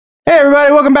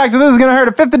everybody. Welcome back to This Is Gonna Hurt,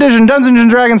 a 5th edition Dungeons &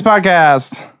 Dragons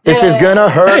podcast. This is Gonna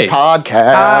Hurt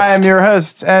podcast. I'm your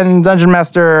host and Dungeon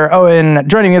Master, Owen.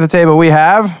 Joining me at the table, we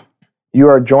have... You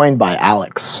are joined by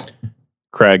Alex.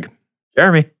 Craig.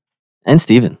 Jeremy. And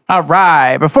Steven. All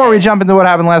right. Before we jump into what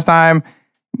happened last time,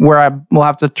 where we'll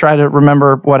have to try to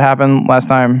remember what happened last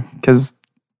time, because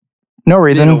no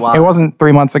reason. It wasn't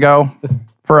 3 months ago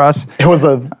for us. It was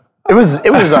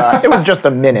just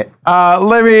a minute.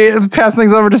 Let me pass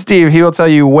things over to Steve. He will tell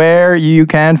you where you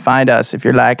can find us. If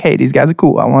you're like, hey, these guys are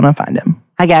cool, I want to find them.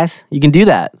 Hi, guys. You can do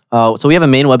that. So we have a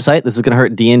main website. This is going to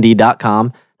hurt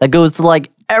dnd.com. That goes to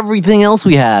like everything else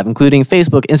we have, including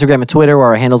Facebook, Instagram, and Twitter, where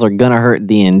our handles are gonna hurt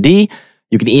DND.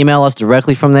 You can email us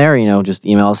directly from there. Just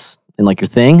email us in like your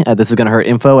thing. This is gonna hurt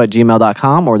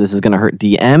info@gmail.com, or this is gonna hurt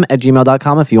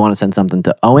DM@gmail.com if you want to send something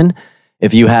to Owen.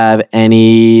 If you have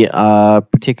any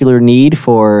particular need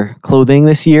for clothing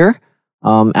this year,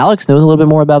 Alex knows a little bit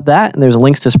more about that, and there's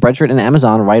links to Spreadshirt and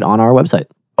Amazon right on our website.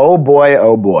 Oh boy,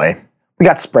 oh boy. We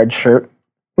got Spreadshirt.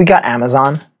 We got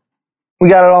Amazon. We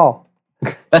got it all.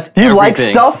 That's if you everything. like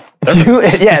stuff,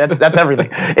 that's everything.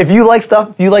 If you like stuff,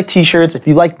 if you like t-shirts, if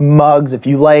you like mugs, if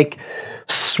you like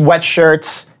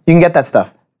sweatshirts, you can get that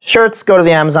stuff. Shirts, go to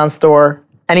the Amazon store.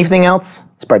 Anything else,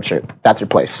 Spreadshirt. That's your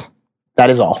place. That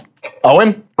is all.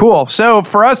 Owen? Cool. So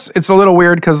for us, it's a little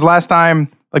weird because last time,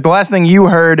 the last thing you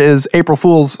heard is April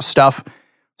Fool's stuff.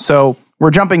 So we're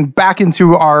jumping back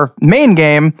into our main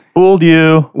game. Fooled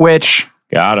you. Which...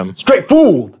 Got him. Straight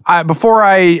fooled. I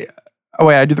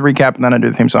do the recap and then I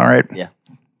do the theme song, right? Yeah.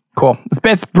 Cool.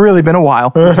 It's really been a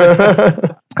while.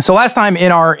 So last time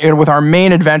with our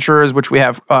main adventurers, which we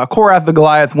have Korath the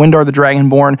Goliath, Windar the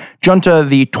Dragonborn, Junta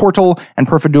the Tortle, and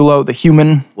Perfidulo the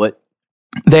Human. What?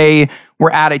 They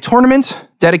were at a tournament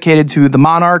dedicated to the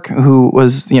Monarch, who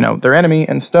was, their enemy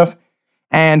and stuff.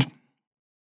 And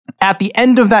at the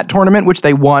end of that tournament, which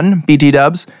they won, BT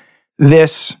Dubs,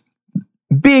 this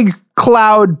big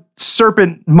cloud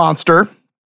serpent monster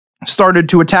started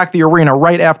to attack the arena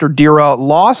right after Dira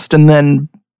lost and then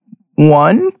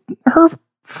won her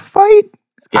fight?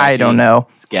 Sketchy. I don't know.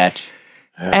 Sketch.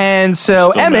 And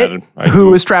so Still Emmett, mad. who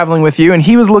was traveling with you, and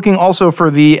he was looking also for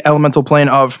the elemental plane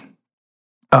of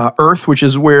Earth, which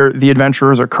is where the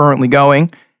adventurers are currently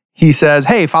going. He says,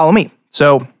 hey, follow me.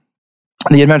 So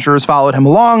the adventurers followed him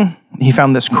along. He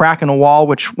found this crack in a wall,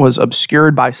 which was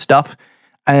obscured by stuff.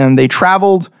 And they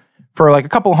traveled for like a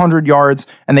couple hundred yards,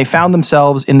 and they found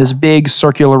themselves in this big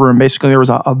circular room. Basically, there was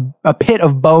a pit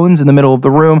of bones in the middle of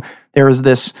the room. There was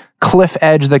this cliff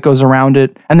edge that goes around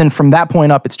it. And then from that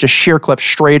point up, it's just sheer cliff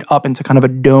straight up into kind of a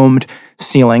domed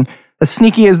ceiling. As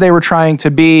sneaky as they were trying to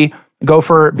be,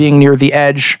 Gopher being near the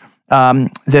edge,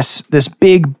 this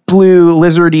big blue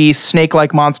lizardy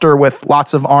snake-like monster with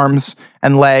lots of arms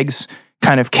and legs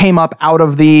kind of came up out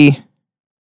of the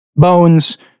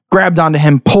bones, grabbed onto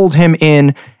him, pulled him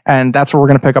in, and that's where we're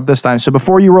going to pick up this time. So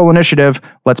before you roll initiative,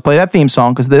 let's play that theme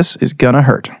song, because this is gonna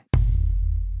hurt.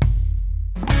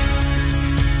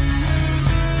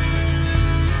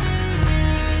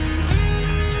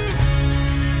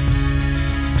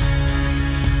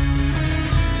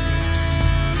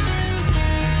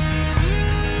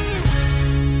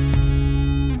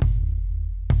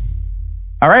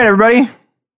 All right, everybody.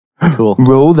 Cool.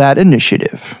 Roll that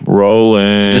initiative.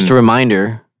 Rolling. Just a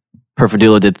reminder,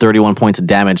 Perfidulo did 31 points of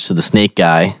damage to the snake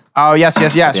guy. Oh, yes. In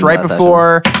Right last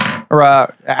before, or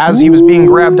as he was being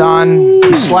grabbed on,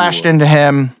 he slashed into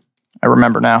him. I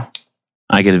remember now.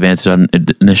 I get advantage on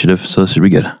initiative, so this should be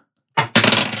good.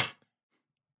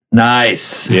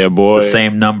 Nice. Yeah, boy. The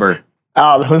same number.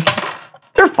 Oh,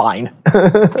 they're fine.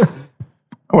 What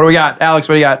do we got? Alex,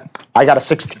 what do you got? I got a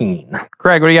 16.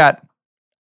 Craig, what do you got?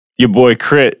 Your boy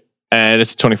crit, and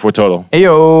it's 24 total.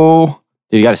 Heyo.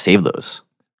 Dude, you got to save those.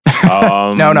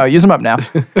 No, use them up now.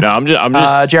 No, I'm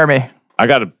just. Jeremy. I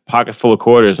got a pocket full of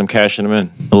quarters. I'm cashing them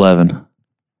in. 11.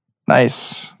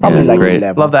 Nice. Probably Yeah, like great.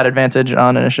 11. Love that advantage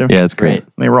on initiative. Yeah, it's great.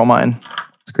 Let me roll mine.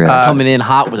 It's great. Coming in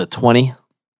hot with a 20.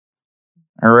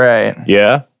 All right.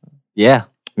 Yeah. Yeah.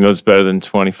 You know it's better than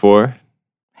 24.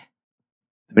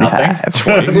 25. That's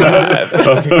what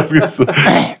I was gonna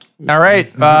say. All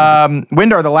right.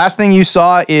 Windar, the last thing you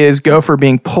saw is Gopher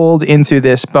being pulled into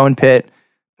this bone pit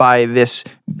by this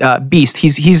beast.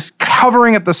 He's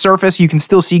hovering at the surface. You can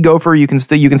still see Gopher. You can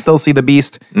still see the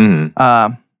beast.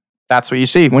 Mm-hmm. That's what you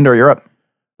see. Windar, you're up.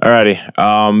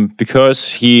 Alrighty.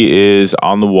 Because he is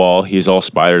on the wall, he's all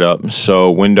spidered up.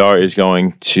 So Windar is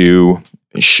going to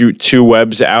shoot 2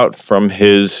 webs out from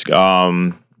his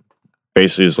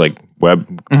basically his like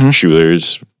web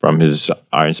shooters from his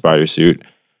iron spider suit.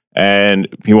 And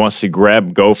he wants to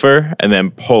grab Gopher and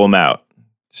then pull him out.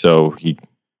 So he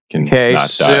can Okay, not die.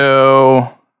 so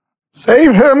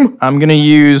Save him. I'm gonna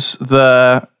use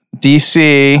the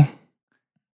DC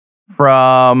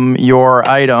from your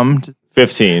item.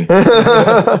 15.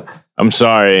 I'm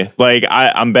sorry. Like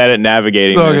I'm bad at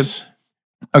navigating It's all this.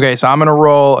 Okay, so I'm gonna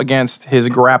roll against his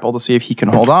grapple to see if he can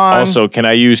hold on. Also, can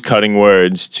I use cutting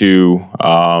words to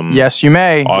yes, you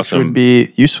may. Awesome. Which would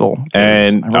be useful. 'cause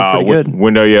and I rolled pretty good.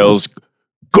 Window yells,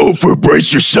 "Go for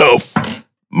brace yourself."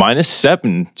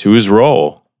 -7 to his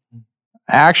roll.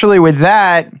 Actually, with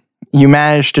that, you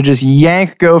managed to just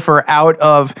yank Gopher out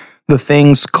of the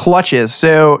thing's clutches.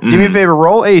 So do me a favor,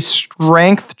 roll a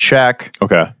strength check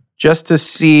Okay. just to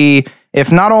see if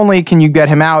not only can you get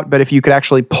him out, but if you could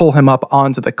actually pull him up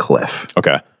onto the cliff.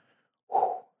 Okay.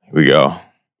 Here we go.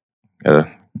 Gotta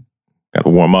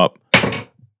warm up.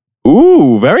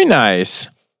 Ooh, very nice.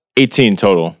 18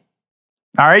 total.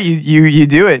 All right, you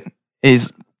do it.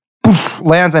 He's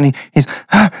lands and he's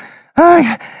oh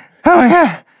my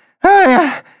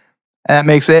god. And that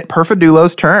makes it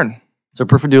Perfidulo's turn. So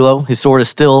Perfidulo, his sword is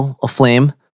still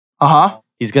aflame. Uh-huh.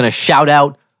 He's gonna shout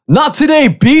out, "Not today,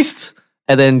 beast!"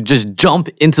 And then just jump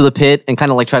into the pit and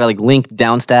kind of like try to like link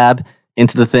down stab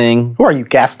into the thing. Who are you,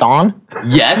 Gaston?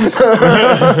 Yes.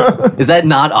 Is that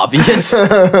not obvious?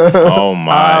 Oh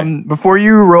my. Before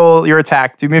you roll your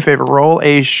attack, do me a favor, roll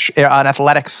an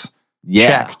athletics Yeah.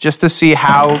 check just to see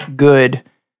how good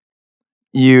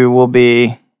you will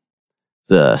be.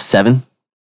 It's a 7.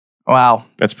 Wow.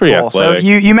 That's pretty Cool. So athletic.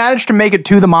 you managed to make it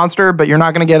to the monster, but you're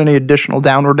not going to get any additional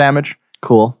downward damage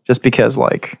Cool. just because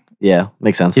like Yeah,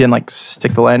 makes sense. you didn't like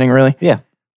stick the landing really. Yeah.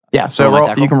 Yeah. So Roll my roll,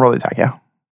 attack you roll. can roll the attack. Yeah.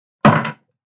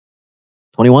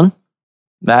 21.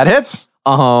 That hits.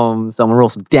 So I'm gonna roll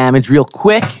some damage real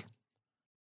quick.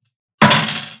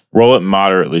 Roll it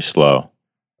moderately slow.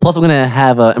 Plus, I'm gonna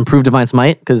have improved divine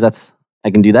smite because I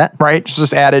can do that. Right.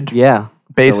 Just added Yeah.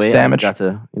 base So wait, damage. I got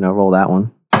to roll that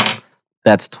one.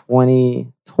 That's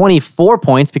 24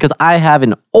 points because I have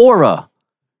an aura.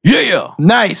 Yeah.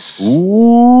 Nice.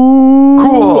 Ooh.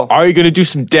 Cool. Are you gonna do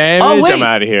some damage? Oh, wait. I'm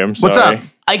out of here. I'm sorry. What's up?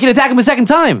 I can attack him a second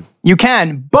time. You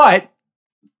can, but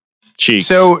Cheeks.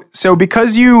 so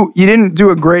because you didn't do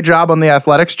a great job on the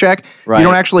athletics check, Right. you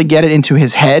don't actually get it into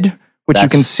his head, which you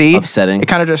That's can see. upsetting. It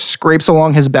kind of just scrapes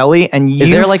along his belly, and Is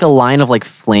there like a line of like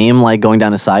flame like going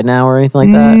down his side now or anything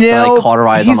like that? Or, like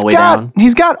cauterize on the way down.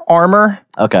 He's got armor,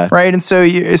 Okay. right? And so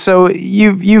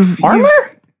you've Armor?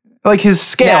 like his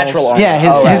scales. Natural armor. Yeah,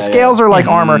 his Oh, yeah, scales are like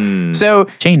armor. So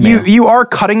Chainmail. you are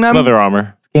cutting them, leather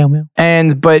armor.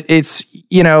 but it's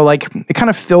like it kind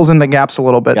of fills in the gaps a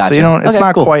little bit. So Gotcha. you don't. It's Okay,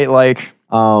 not cool. quite like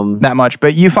Um. that much,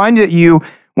 but you find that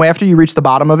after you reach the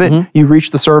bottom of it, you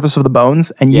reach the surface of the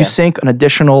bones, and you Yeah. sink an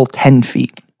additional 10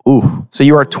 feet. Ooh. So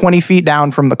you are 20 feet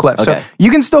down from the cliff. So Okay. you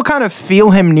can still kind of feel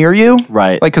him near you,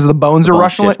 Right. like because the bones are bones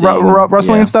rustling, shifting,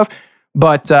 rustling yeah. and stuff.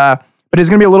 But it's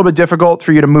going to be a little bit difficult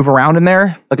for you to move around in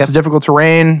there. Okay. It's difficult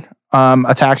terrain.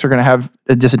 Attacks are going to have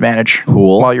a disadvantage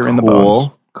Cool. while you're in the bones.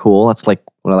 Cool. That's like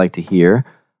what I like to hear.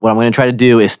 What I'm going to try to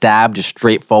do is stab just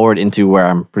straight forward into where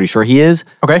I'm pretty sure he is,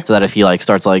 Okay. so that if he like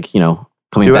starts like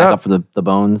coming Do it back up. up for the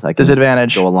bones, I can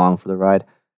Disadvantage. go along for the ride.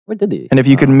 Where did he? And if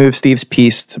you could move Steve's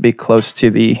piece to be close to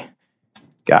the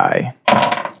guy.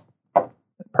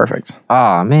 Perfect.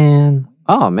 Oh man.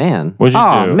 What'd you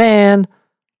oh do? man.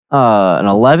 An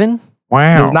 11.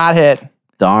 Wow. Does not hit.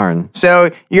 Darn. So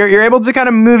you're able to kind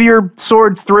of move your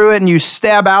sword through it and you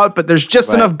stab out, but there's just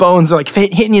Right. enough bones like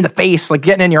hitting you in the face, like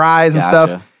getting in your eyes and Gotcha.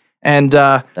 stuff. And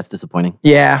That's disappointing.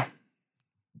 yeah.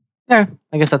 Yeah.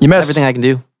 I guess that's You missed. everything I can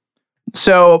do.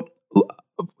 So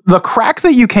the crack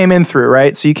that you came in through,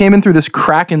 right? So you came in through this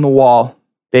crack in the wall,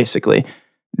 basically.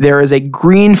 There is a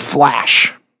green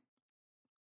flash.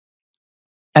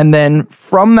 And then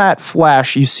from that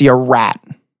flash, you see a rat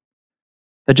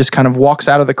that just kind of walks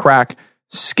out of the crack,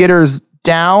 skitters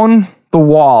down the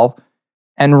wall,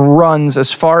 and runs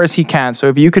as far as he can. So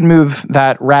if you could move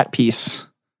that rat piece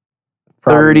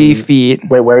 30 feet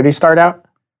Wait, where did he start out?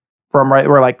 from right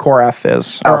where like Korath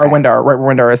is, or Okay. Windar, right where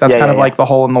Windar is. That's Yeah, kind yeah, of yeah. like the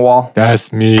hole in the wall.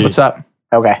 That's me. What's up?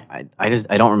 Okay.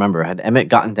 I don't remember. Had Emmett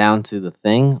gotten down to the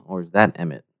thing, or is that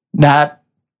Emmett? That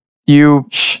you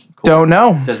don't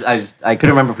know. I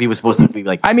couldn't remember if he was supposed to be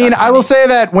like. I mean, I will say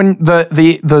that when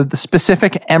the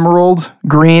specific emerald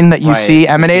green that you see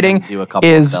emanating do a couple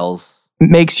of is spells.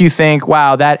 makes you think,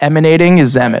 wow, that emanating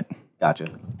is Emmett. Gotcha.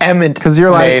 Emmett. Because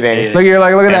you're like, Emanating. look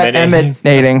at that Emanating.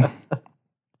 emanating.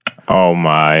 Oh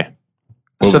my.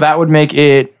 So that would make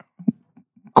it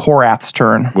Korath's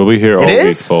turn. We'll be here all week,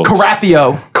 is? folks.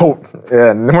 Korathio. Cool.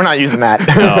 Yeah, we're not using that.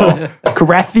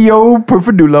 Korathio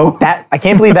Perfidulo. That I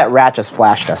can't believe that rat just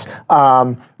flashed us.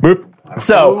 Boop.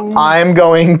 So I'm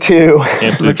going to.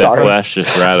 Can't believe that Sorry. flash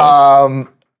just rattled.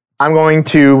 I'm going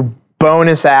to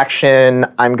bonus action.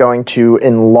 I'm going to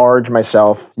enlarge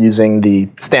myself using the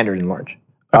standard enlarge.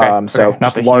 So okay, not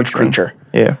just the large huge one. creature.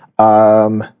 Yeah.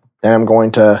 Then I'm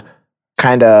going to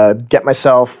kind of get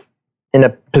myself in a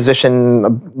position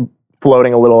of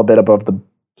floating a little bit above the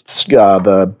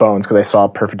bones because I saw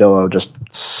Perfidillo just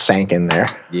sank in there.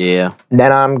 Yeah. And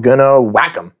then I'm gonna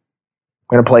whack him. I'm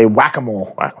gonna play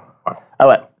whack-a-mole. All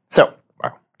right. So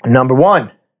number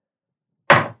 1.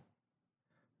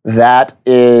 That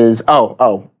is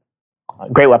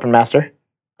Great Weapon Master.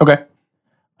 Okay.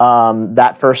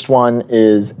 That first one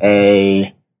is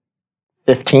a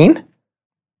 15.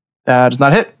 That does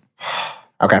not hit.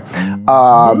 Okay.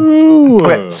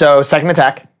 Okay. So second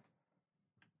attack.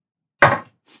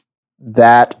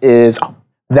 That is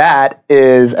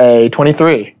a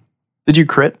 23. Did you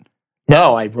crit?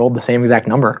 No, I rolled the same exact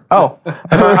number. Oh, I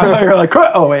thought you were like,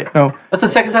 crit. Oh wait, no. That's the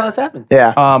second time that's happened.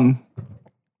 Yeah.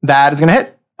 That is gonna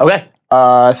hit. Okay.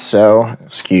 So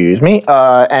excuse me.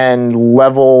 And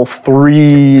level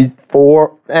 3,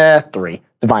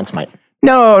 Divine Smite.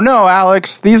 No,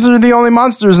 Alex. These are the only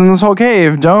monsters in this whole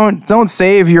cave. Don't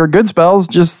save your good spells.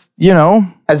 Just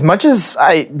As much as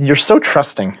you're so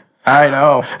trusting. I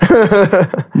know.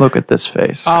 Look at this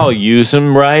face. I'll use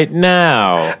him right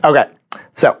now. Okay.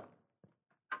 So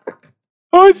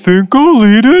I think I'll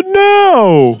eat it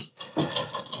now.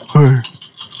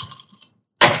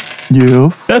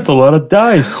 Yes. That's a lot of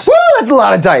dice. woo, that's a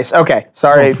lot of dice. Okay.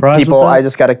 Sorry, fries with people. that? I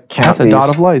just gotta count That's a these. dot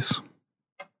of lice.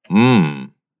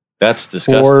 That's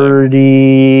disgusting.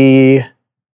 40,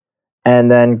 and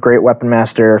then Great Weapon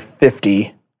Master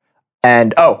 50,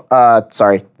 and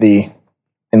the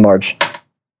enlarge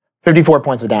 54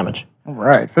 points of damage. All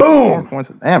right. 54 points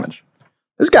of damage.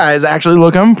 This guy is actually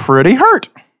looking pretty hurt.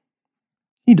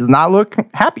 He does not look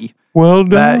happy Well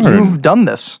that done. you've done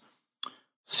this.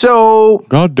 So,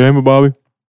 God damn it, Bobby.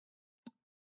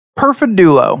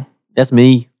 Perfidulo, That's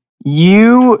me.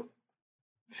 you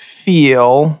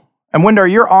feel, and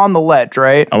Windar, you're on the ledge,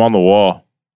 right? I'm on the wall.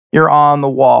 You're on the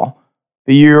wall.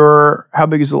 How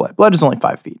big is the ledge? Ledge is only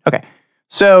 5 feet. Okay.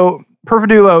 So,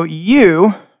 Perfidulo,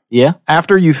 you, Yeah.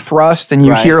 after you thrust and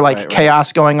you Right, hear like right.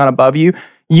 chaos going on above you,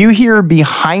 you hear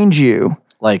behind you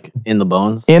Like in the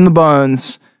bones. in the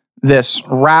bones this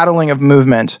rattling of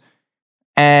movement.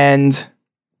 And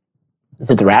Is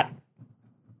it the rat?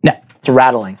 no. It's a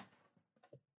rattling.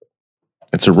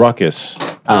 It's a ruckus.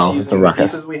 Oh, it's a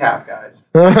ruckus. we have, guys.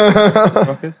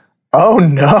 Oh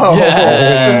no!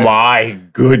 Yes. My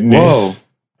goodness.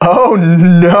 Oh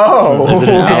no! Is it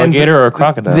an alligator or a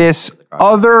crocodile? This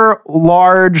other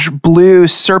large blue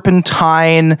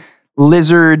serpentine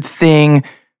lizard thing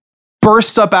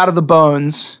bursts up out of the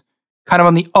bones, kind of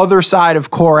on the other side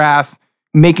of Korath,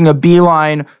 making a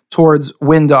beeline towards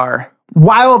Windar.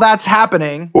 While that's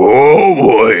happening, Oh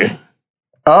boy.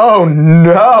 Oh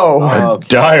no! Okay.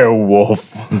 Dire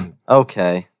wolf.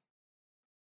 Okay.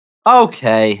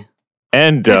 Okay.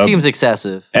 And This seems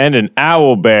excessive. and an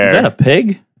owl bear. Is that a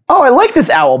pig? Oh, I like this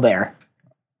owl bear.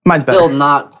 mine's Still better.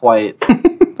 not quite.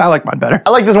 I like mine better. I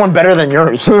like this one better than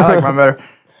yours. I like mine better.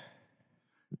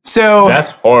 So,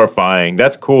 That's horrifying.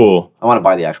 That's cool. I want to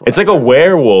buy the actual. It's like a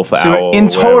werewolf owl. so or in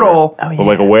whatever. total, But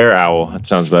like a were owl. That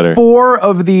sounds better. 4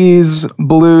 of these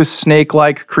blue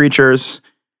snake-like creatures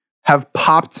have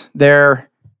popped their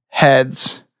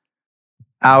heads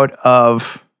out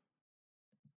of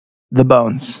the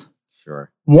bones.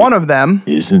 Sure. One of them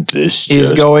Isn't this is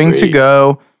just going to great?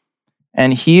 go,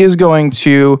 and he is going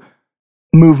to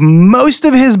move most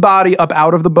of his body up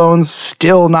out of the bones,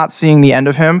 still not seeing the end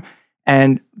of him,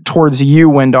 and towards you,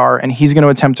 Windar, and he's going to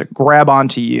attempt to grab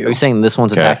onto Are you. you saying this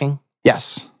one's Okay. attacking?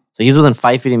 Yes. So he's within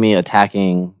 5 feet of me,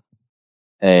 attacking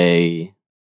a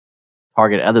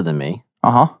target other than me.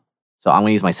 Uh-huh. So I'm going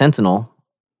to use my sentinel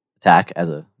attack as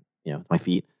my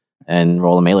feet and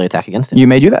roll a melee attack against him. You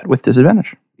may do that with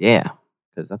disadvantage. Yeah,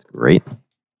 because that's great.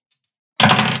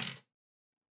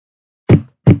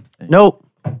 Nope.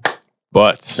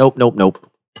 But Nope.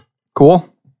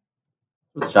 Cool.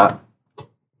 What's the shot? Let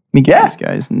me get these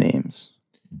guys' names.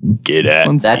 get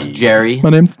at That's me. Jerry. My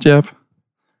name's Jeff.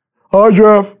 Hi,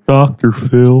 Jeff. Dr.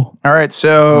 Phil. All right,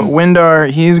 so Windar,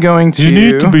 he's going to...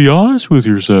 You need to be honest with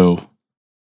yourself.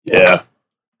 Yeah.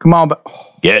 Come on, but...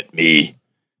 Get me.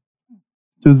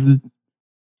 Does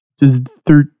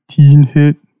 13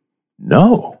 hit?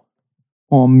 No.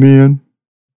 Oh, man.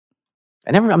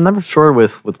 I'm never sure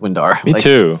with Windar. Me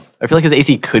too. I feel like his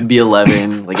AC could be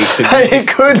 11. Like it could be it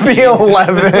 6. could be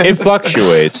 11. It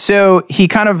fluctuates. So he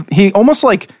almost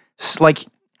like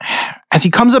As he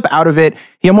comes up out of it,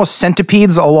 he almost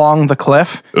centipedes along the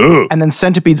cliff and then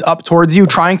centipedes up towards you,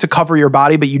 trying to cover your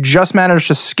body, but you just manage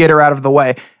to skitter out of the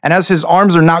way. And as his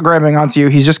arms are not grabbing onto you,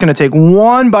 he's just going to take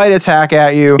one bite attack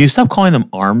at you. You stop calling them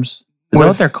arms? Is that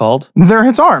what they're called? They're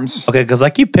his arms. Okay, because I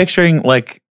keep picturing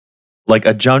like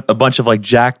a bunch of like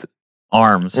jacked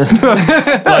arms.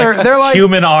 They're like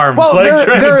human arms. Well,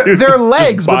 like they're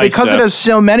legs, but because it has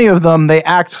so many of them, they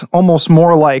act almost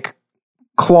more like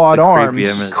clawed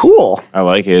arms. Cool. I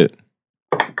like it.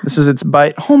 This is its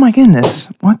bite. Oh my goodness.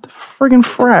 What the friggin'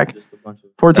 frack?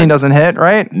 14 doesn't hit,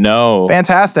 right? No.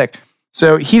 Fantastic.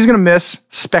 So he's going to miss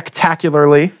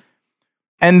spectacularly.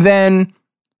 And then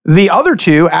the other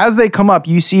two, as they come up,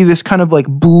 you see this kind of like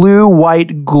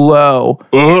blue-white glow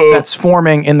that's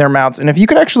forming in their mouths. And if you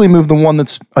could actually move the one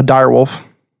that's a direwolf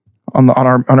on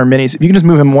our minis, if you can just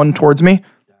move him one towards me.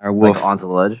 Like onto the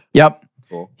ledge. Yep.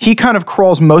 Cool. He kind of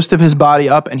crawls most of his body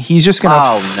up, and he's just going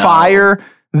to fire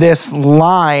this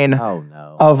line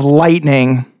of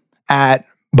lightning at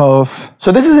both.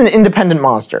 So this is an independent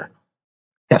monster.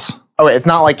 Yes. Okay, it's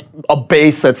not like a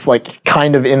base that's like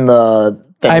kind of in the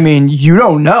things. I mean, you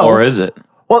don't know. Or is it?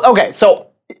 Well, okay, so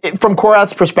from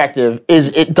Korath's perspective, is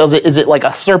it like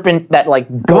a serpent that like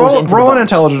goes into roll the an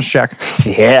bones? intelligence check.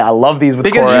 Yeah, I love these with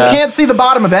Because Korath. you can't see the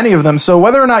bottom of any of them, so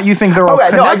whether or not you think they're all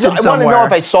Okay, no, I connected want to somewhere, know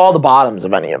if I saw the bottoms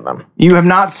of any of them. you have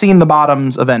not seen the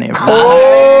bottoms of any of them.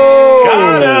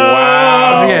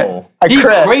 Wow. What'd you get? I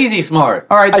crit. Crazy smart.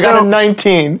 All right, I got so a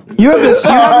 19. you have this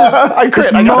I crit.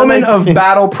 this I got a moment of 19.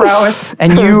 battle prowess,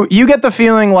 and you get the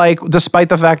feeling like, despite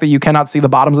the fact that you cannot see the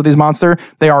bottoms of these monsters,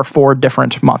 they are 4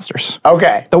 different monsters.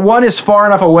 Okay. The one is far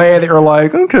enough away that you're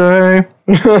like, okay.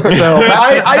 So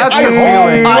that's the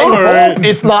feeling. I hope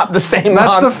it's not the same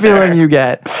That's the monster. feeling you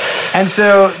get. And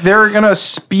so they're going to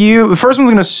spew, the first one's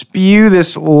going to spew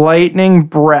this lightning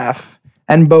breath,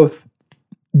 and both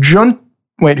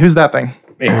wait, who's that thing?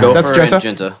 Gopher That's Junta? and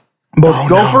Junta. Both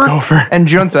Gopher and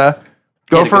Junta.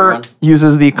 He had a good Gopher run.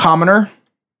 uses the commoner,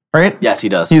 right? Yes, he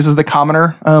does. He uses the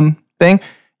commoner thing.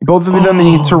 Both of them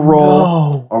need to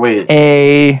roll Or wait,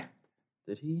 a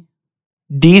did he?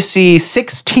 DC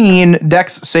 16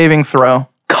 Dex saving throw.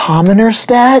 Commoner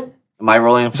stat? Am I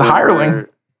rolling a hireling.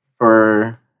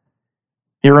 for?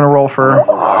 You're going to roll for,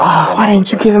 Oh, why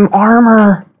didn't you give him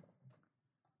armor?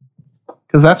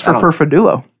 because that's for I don't-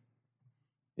 Perfidulo.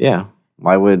 Yeah.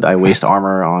 Why would I waste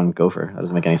armor on Gopher? That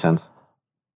doesn't make any sense.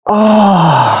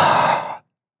 Oh.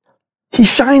 He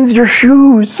shines your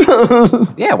shoes.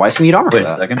 Yeah. Why should you need armor Wait for a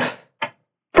that? second.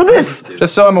 For this.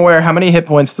 Just so I'm aware, how many hit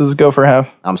points does Gopher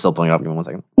have? I'm still pulling it up. Give me 1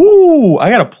 second. Ooh, I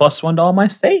got a +1 to all my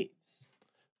saves.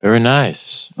 Very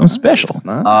nice. I'm special.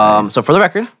 So for the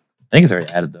record, I think it's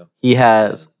already added though. he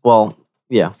has 4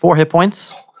 hit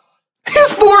points.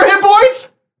 His 4 hit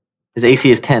points? His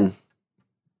AC is 10.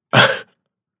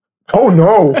 Oh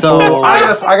no. So I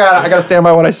gotta stand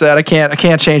by what I said. I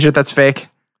can't change it. That's fake.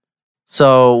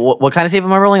 So what kind of save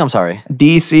am I rolling? I'm sorry.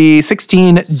 DC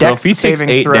 16 Dex So if he takes saving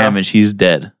 8 throw. damage, he's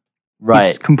dead. Right.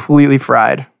 He's completely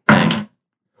fried.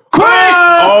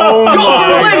 Oh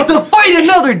Gopher lives to fight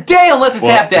another day unless it's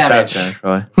half damage.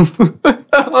 Probably.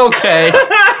 Okay.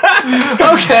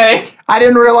 Okay. I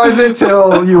didn't realize it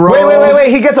till you rolled.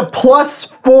 Wait. He gets a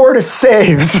 +4 to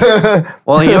saves.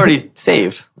 Well, he already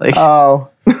saved. Like Oh.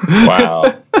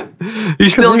 Wow.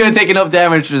 he's still gonna take enough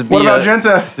damage to just be. What about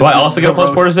Junta? Do I also get a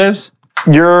 +4 to saves?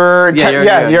 You're Yeah,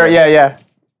 yeah. you're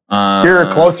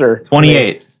You're closer.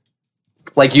 28.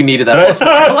 Like you needed that.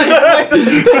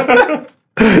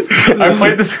 I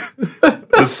played this.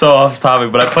 It's so off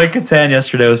topic, but I played Catan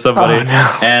yesterday with somebody,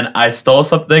 and I stole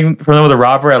something from them with a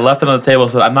robber. I left it on the table,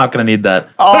 said, "I'm not gonna need that."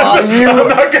 Oh, I'm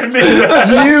not gonna need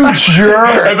that. you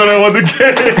jerk. And then I won the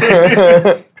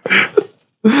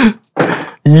game.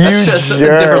 That's just a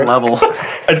different level.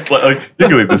 I just like you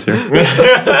can leave this here.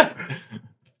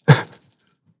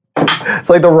 It's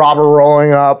like the robber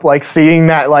rolling up, like seeing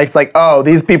that, like it's like, oh,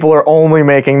 these people are only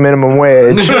making minimum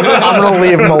wage. I'm gonna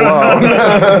leave them alone.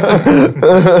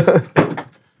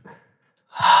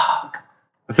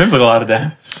 It seems like a lot of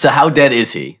damage. So how dead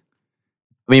is he?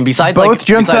 I mean, besides Both like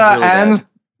Junta besides really and dead.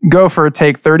 Gopher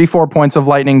take 34 points of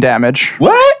lightning damage.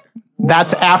 What?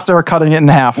 That's after cutting it in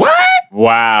half.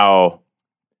 Wow.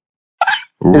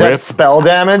 Is that Rip. spell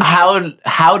damage?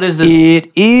 How does this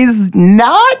It is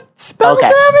not spell Okay.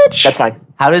 damage. That's fine.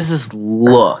 how does this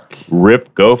look?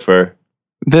 Rip Gopher.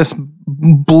 This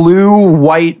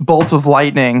blue-white bolt of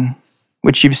lightning,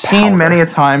 which you've seen many a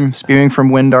time spewing from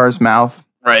Windar's mouth.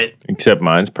 Right. Except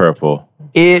mine's purple.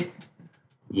 It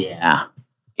Yeah.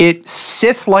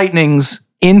 Sith lightnings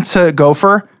into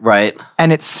Gopher, Right.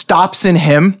 and it stops in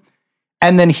him.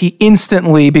 and then he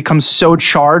instantly becomes so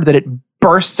charred that it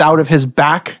bursts out of his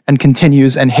back and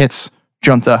continues and hits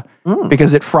Junta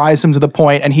because it fries him to the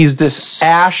point, and he's this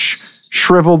ash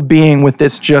shriveled being with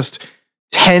this just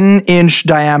 10-inch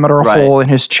diameter hole in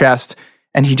his chest,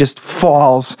 and he just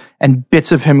falls and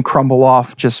bits of him crumble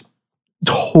off, just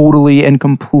totally and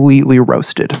completely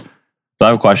roasted. So I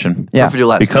have a question. Yeah.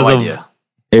 Because of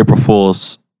April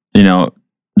Fool's,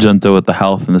 Junta with the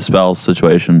health and the spells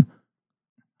situation,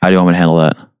 how do you want me to handle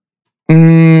that?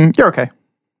 You're okay.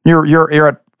 You're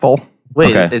at full.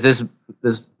 Wait, Okay. is this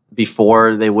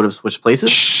before they would have switched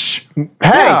places? Hey,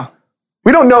 Yeah.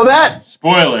 we don't know that.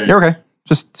 Spoilers. You're okay.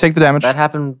 Just take the damage. That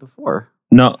happened before.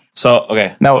 No. So,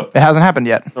 okay. No, it hasn't happened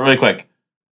yet. So really quick.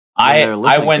 they're I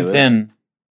listening went to it. in.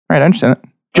 Right, I understand that.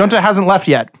 Junta hasn't left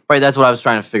yet. Right, that's what I was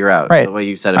trying to figure out. Right. The way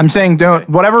you said it. I'm saying don't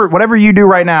whatever you do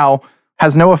right now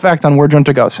has no effect on where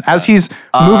Junta goes. As he's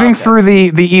moving through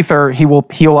the ether, he will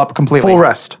heal up completely. Full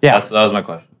rest. Yeah, That was my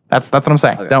question. that's what I'm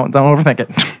saying. Don't overthink it.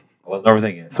 It's I wasn't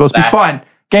overthinking it. supposed to be fun.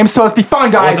 Game's supposed to be fun,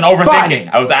 I guys. wasn't overthinking.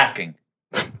 I was asking.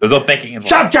 There's no thinking involved.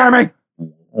 Shut up, Jeremy.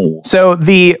 Oh. So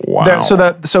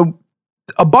so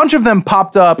a bunch of them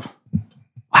popped up.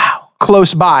 Wow.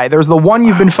 Close by. There's the one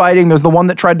you've been fighting. There's the one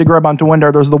that tried to grab onto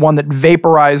Windar. There's the one that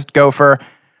vaporized Gopher.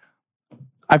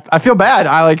 I feel bad.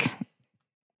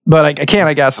 But I can't.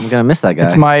 I guess I'm gonna miss that guy.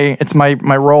 it's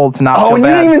my role to not Oh, feel and you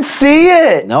bad. didn't even see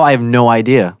it. No, I have no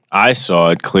idea. I saw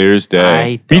it clear as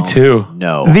day. Me too.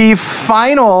 No. The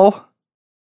final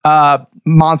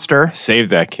monster, Save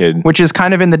that kid. which is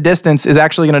kind of in the distance, is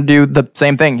actually going to do the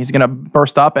same thing. He's going to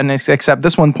burst up, and except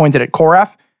this one pointed at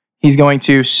Korath. He's going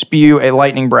to spew a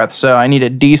lightning breath. So I need a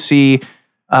DC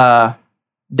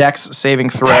Dex saving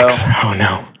throw. Oh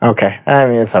no. Okay. I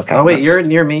mean, it's okay. Oh wait, you're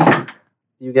near me.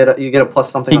 You get a plus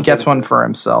something. He on gets saving one for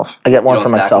himself. I get one You for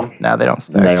don't stack myself. them? No, they don't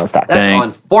stack. They don't stack. That's Dang.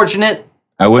 unfortunate.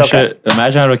 I wish okay.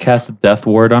 imagine I would have cast a death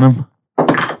ward on him.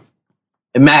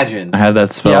 Imagine. I had that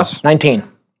spell. Yes. 19.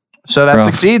 So that Bro.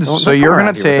 succeeds. So don't you're come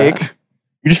going to around here with take.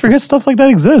 You just forget stuff like that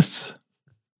exists.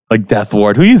 Like death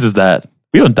ward. Who uses that?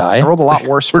 We don't die. I rolled a lot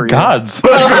worse for We're you. gods.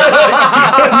 You're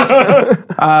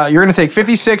going to take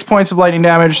 56 points of lightning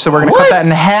damage. So we're going to cut that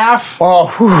in half. Oh,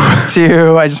 whew.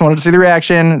 I just wanted to see the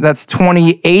reaction. That's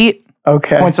 28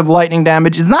 Okay. points of lightning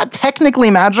damage. It's not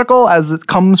technically magical as it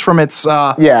comes from its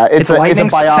Yeah, it's a lightning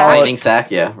biology. Lightning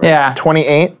sack. Yeah. Right. yeah.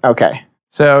 28. Okay.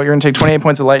 So you're gonna take 28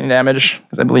 points of lightning damage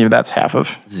because I believe that's half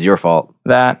of This is your fault.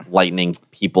 that. Lightning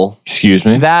people. Excuse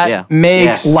me. That Yeah.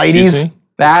 makes Yes. Lighties.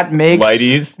 that makes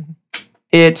Lighties.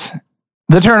 it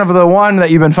the turn of the one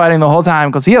that you've been fighting the whole time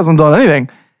because he hasn't done anything.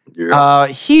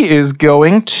 He is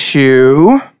going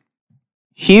to.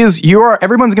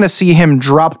 Everyone's going to see him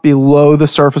drop below the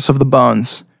surface of the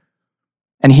bones.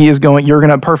 And you're going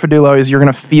to, Perfidulo, you're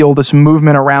going to feel this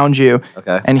movement around you.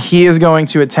 Okay. And he is going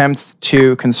to attempt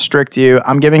to constrict you.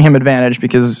 I'm giving him advantage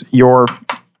because you're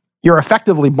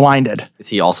effectively blinded. Is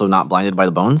he also not blinded by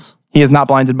the bones? He is not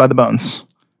blinded by the bones.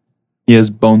 He has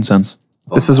bone sense.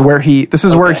 This is where he lives.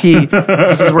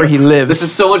 This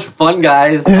is so much fun,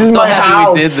 guys. This is I'm so my happy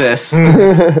house. we did this.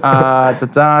 Da da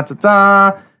da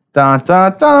da da da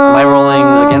da. Am I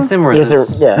rolling against him or is Is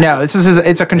this? there, yeah. No, this is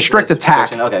it's a constrict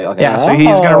attack. Okay. Okay. Yeah, so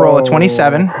he's gonna roll a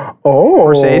 27 Oh.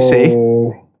 versus AC.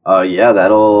 Yeah,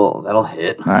 that'll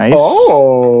hit. Nice.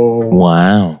 Oh.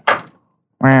 Wow.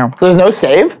 Wow. So there's no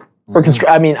save for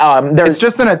I mean, there's It's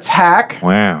just an attack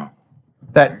Wow.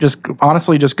 that just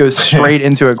honestly just goes straight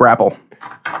into a grapple.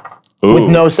 Ooh,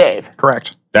 with no save.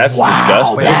 Correct. that's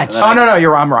disgusting. Oh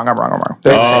no, I'm wrong.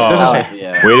 There's a save.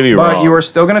 Yeah. Way to be But wrong. you are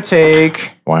still gonna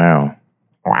take Wow.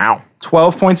 Wow.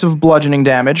 12 points of bludgeoning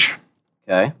damage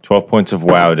Okay. 12 points of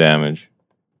wow damage.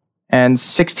 and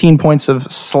 16 points of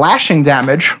slashing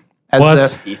damage.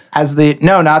 What?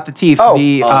 No, not the teeth. Oh.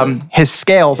 His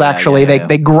scales actually yeah.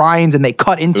 they grind and they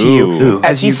cut into you Ooh.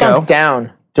 as He you sunk go.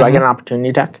 down. Do I get an opportunity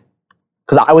attack?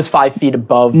 Because I was 5 feet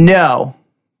above. No,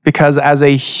 because as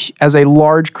a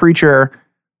large creature,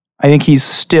 I think he's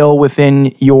still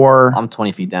within your. I'm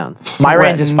 20 feet down. My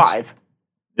range is threatened- 5.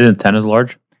 Isn't 10 as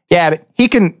large? Yeah, but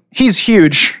he's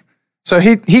huge, so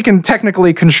he can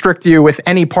technically constrict you with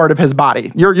any part of his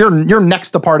body. You're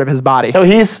next to part of his body. So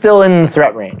he's still in the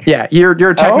threat range. Yeah,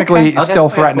 you're technically still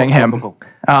Okay, threatening cool, him.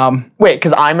 cool. Wait,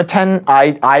 because I'm a 10.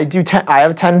 I do 10. I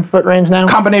have a 10-foot range now.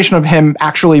 Combination of him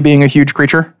actually being a huge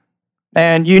creature,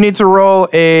 and you need to roll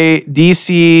a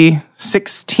DC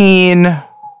 16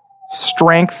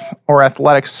 strength or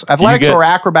athletics get- or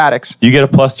acrobatics. Do you get a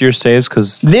plus to your saves?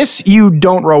 Because This you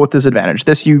don't roll with disadvantage.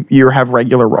 This you have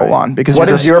regular roll on because What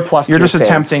you're is just, your plus to You're your just saves?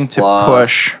 attempting to Plus-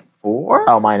 push 4?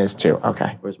 Oh, mine is 2.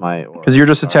 Okay. Where's my? because you're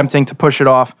just attempting to push it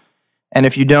off. And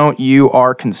if you don't, you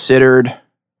are considered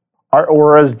Our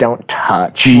auras don't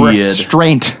touch.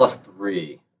 restraint.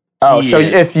 +3. Oh, so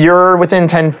if you're within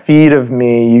 10 feet of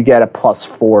me, you get a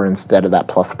 +4 instead of that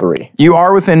 +3. You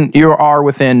are within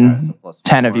Plus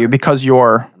 10 of four. you because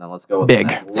you're And then let's go with big.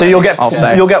 that. So you'll get I'll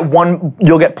say. you'll get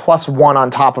 +1 on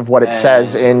top of what it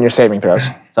says in your saving throws.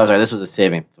 So I'm sorry, this was a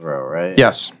saving throw, right?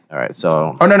 yes. All right,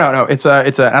 so Oh no, it's an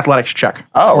athletics check.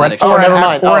 Oh, Athletics oh, check. never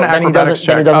mind. Or an then he acrobatics doesn't.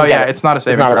 Then he check. doesn't Oh get yeah, it. it's not a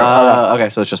saving not a- throw. okay,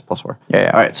 so it's just +4. Yeah.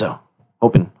 All right, so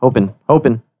hoping.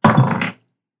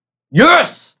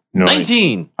 Yes, Nice.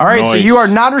 19. All right, so Nice. you are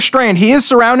not restrained. He is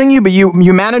surrounding you, but you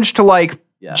manage to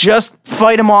Yeah. just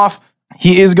fight him off.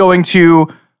 He is going to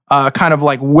kind of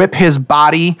like whip his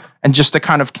body and just to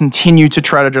kind of continue to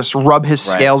try to just rub his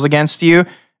Right. scales against you.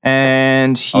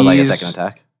 And he's Oh, like a second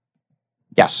attack.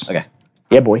 Yes. Okay.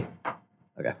 Yeah, boy.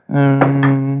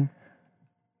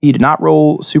 He did not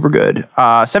roll super good.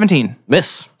 17.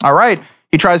 Miss. All right.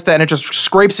 He tries to, and it just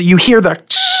scrapes. You hear the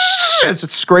as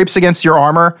it scrapes against your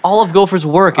armor. All of Gopher's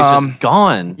work is just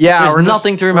gone. yeah, there's we're just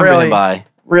nothing to remember really- him by.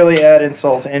 Really add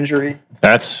insult to injury.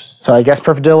 That's So I guess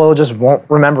Perfidillo just won't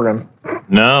remember him.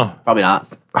 no. Probably not.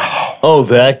 Oh,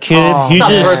 that kid. He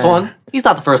Not the first one. He's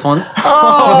not the first one.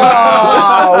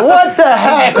 Oh, what the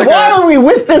heck? Why are we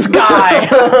with this guy?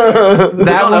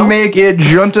 That will make it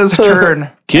Junta's turn.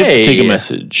 Kids, Hey. take a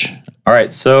message. All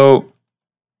right, so,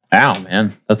 ow,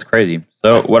 man, that's crazy.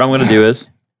 So what I'm going to do is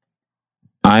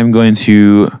I'm going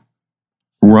to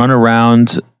run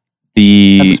around At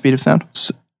the the. speed of sound.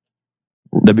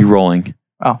 That'd be rolling.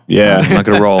 I'm Yeah. not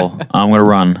going to roll. I'm going to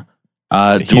run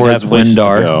He'd towards have places to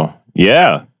Windar. go.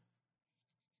 Yeah.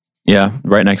 Yeah,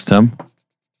 right next to him.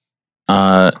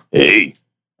 Hey.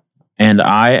 And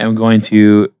I am going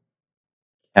to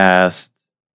cast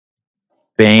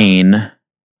Bane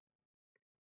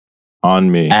On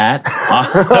me. at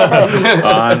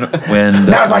on Windar.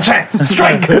 Now's my chance.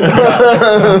 Strike.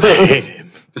 I hate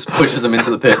him. Just pushes him into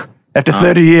the pit. After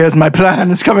 30 years, my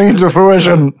plan is coming into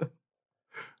fruition.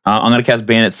 I'm going to cast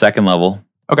Bane at second level.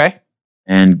 Okay.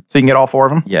 And So you can get all four of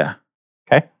them. yeah.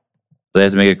 Okay. So they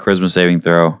have to make a charisma saving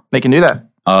throw They can do that.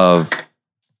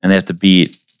 and they have to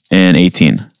beat an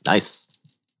 18. Nice.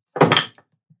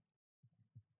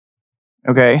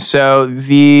 Okay. So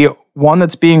the one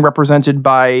that's being represented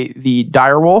by the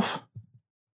direwolf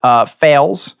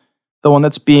fails. The one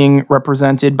that's being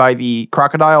represented by the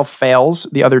crocodile fails.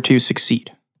 The other two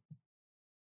succeed.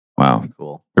 Wow.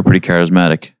 Cool. They're pretty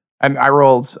charismatic, I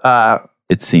rolled.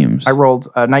 it seems. I rolled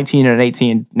a 19 and an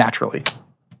 18 naturally,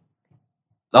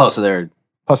 Oh, so they're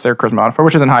plus their charisma modifier,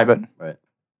 which isn't high, but right.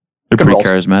 They're pretty rolls.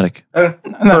 charismatic. not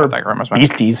that charisma modifier.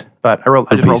 Beasties. But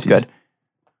I just rolled good.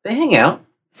 They hang out.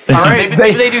 All right.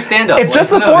 Maybe they do stand up. It's just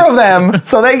the four of them,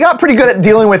 so they got pretty good at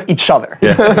dealing with each other.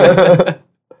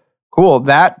 Cool.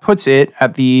 That puts it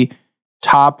at the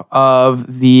top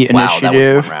of the Wow, that was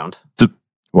initiative one round.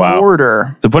 Wow.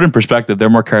 order. To put in perspective, they're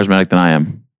more charismatic than I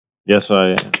am. Yes,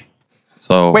 I am.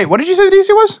 So Wait, what did you say the DC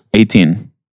was?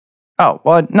 18. Oh,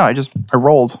 well, no, I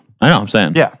rolled. I know, I'm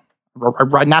saying. Yeah.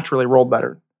 I naturally rolled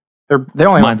better. They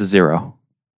only Mine's a 0.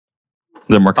 So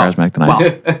they're more charismatic than I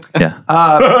am.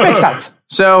 Yeah. Makes sense.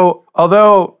 So,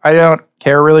 although I don't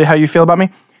care really how you feel about me,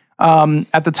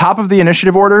 at the top of the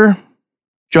initiative order,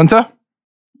 Junta,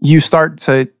 you start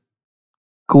to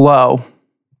glow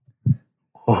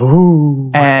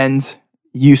and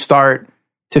you start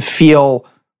to feel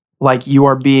like you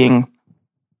are being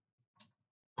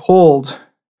pulled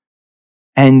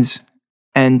and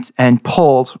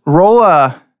pulled. Roll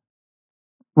a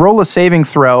saving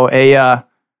throw,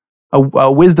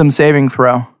 a wisdom saving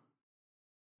throw.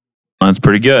 That's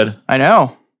pretty good. I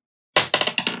know.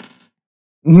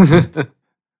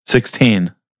 16.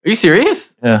 Are you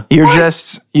serious? Yeah.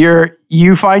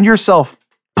 You find yourself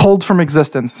pulled from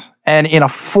existence and in a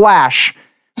flash.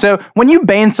 So when you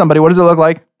bane somebody, what does it look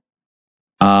like?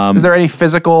 Is there any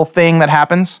physical thing that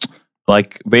happens?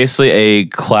 Like basically a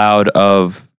cloud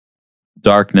of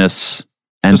darkness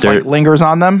Just like lingers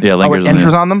on them? yeah, lingers it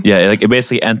enters them. on them? Yeah, like it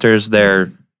basically enters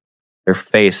their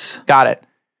face Got it.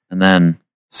 and then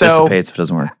So dissipates if it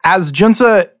doesn't work. as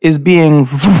Junta is being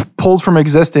pulled from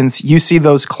existence, you see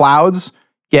those clouds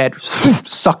get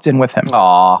sucked in with him,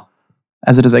 Aw.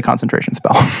 as it is a concentration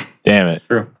spell. Damn it.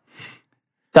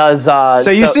 Does So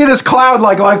you see this cloud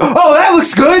like, oh, that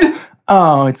looks good.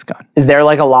 Oh, it's gone. Is there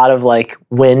like a lot of like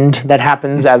wind that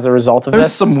happens as a result of There's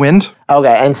this? some wind.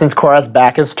 Okay, and since Korath's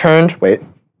back is turned, wait,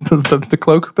 Does the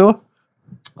cloak, Bill?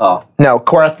 Oh. no,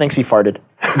 Korath thinks he farted.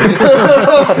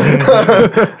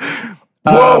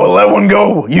 Whoa, let one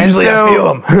go. Usually so- I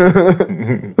feel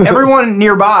them. Everyone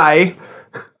nearby,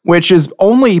 which is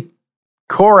only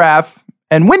Korath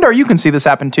And Windar, you can see this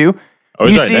happen too. Oh,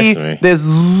 he's You right see next to me. this,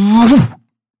 zoof,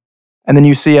 and then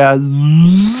you see a,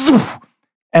 zoof,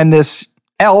 and this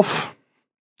elf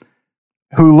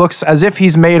who looks as if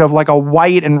he's made of like a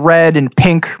white and red and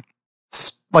pink,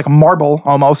 like a marble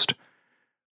almost,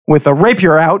 with a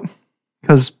rapier out,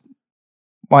 because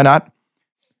why not,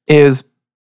 is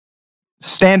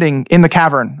standing in the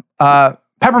cavern.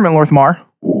 Peppermint Lorthmar,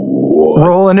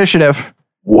 roll initiative.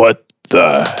 What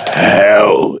the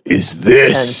hell is And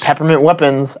this? peppermint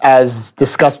weapons, as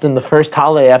discussed in the first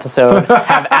holiday episode,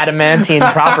 have adamantine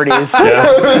properties.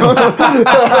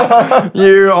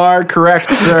 You are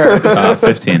correct, sir.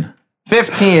 15.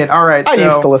 15. All right. I so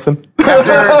used to listen.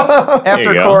 after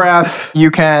you go. Korath,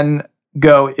 you can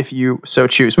go if you so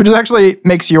choose, which is actually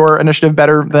makes your initiative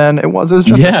better than it was as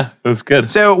just. Yeah, it was good.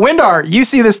 So Windar, you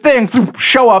see this thing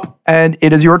show up, and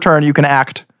it is your turn. You can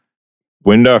act.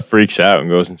 Windar freaks out and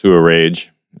goes into a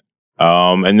rage.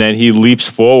 And then he leaps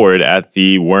forward at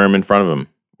the worm in front of him,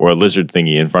 or a lizard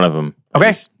thingy in front of him.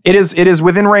 Okay. It is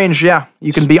within range. Yeah,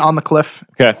 you can be on the cliff.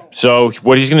 Okay, so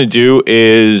what he's going to do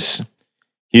is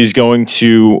he's going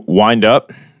to wind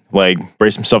up, like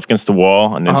brace himself against the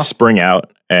wall, and then spring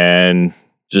out and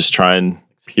just try and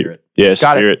Spear it. Yeah,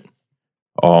 Got it. spirit.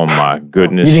 Oh my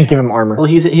goodness! You didn't give him armor. Well,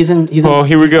 he's in. Oh,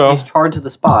 here we go. He's charged to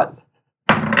the spot.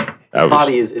 That His was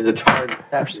body is a charged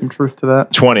statue. Some truth to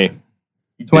that. 20.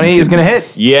 20 is going to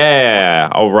hit. Yeah.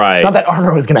 All right. Not that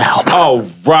armor was gonna help. All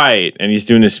right. And he's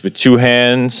doing this with two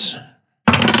hands.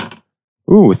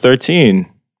 Ooh,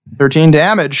 13. 13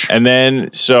 damage. And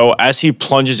then, so as he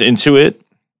plunges into it,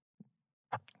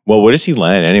 well, where does he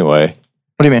land anyway? What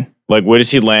do you mean? Like, where does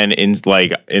he land in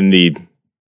the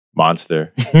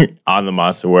monster, on the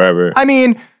monster, wherever? I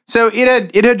mean, so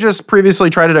it had just previously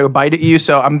tried to bite at you,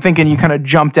 so I'm thinking you kind of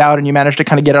jumped out and you managed to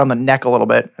kind of get it on the neck a little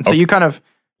bit. And so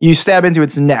you stab into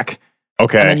its neck,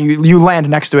 Okay. and then you land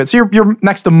next to it. So you're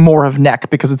next to more of neck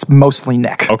because it's mostly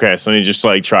neck. Okay. So he just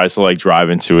tries to drive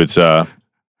into its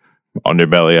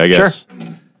underbelly, I guess.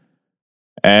 Sure.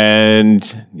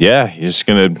 And yeah, he's just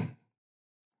gonna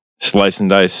slice and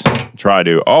dice. Try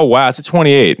to. Oh wow, it's a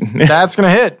 28. That's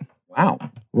going to hit. Wow.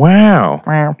 Wow.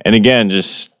 Wow. And again,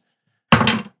 just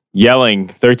yelling,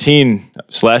 13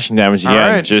 slashing damage again, All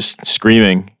right. just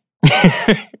screaming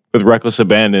with reckless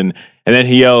abandon. And then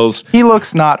he yells, He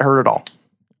looks not hurt at all.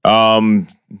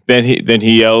 then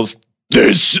he yells,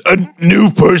 "There's a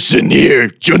new person here.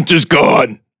 Junta's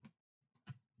gone."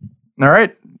 All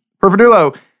right.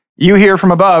 Perfidulo, you hear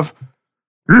from above.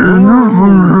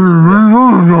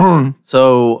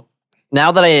 So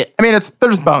now that I I mean,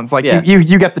 there's bones. Like Yeah.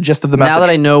 you get the gist of the message. now that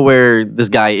I know where this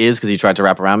guy is because he tried to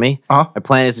wrap around me, Uh-huh. my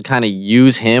plan is to kind of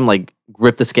use him, like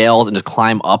grip the scales and just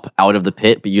climb up out of the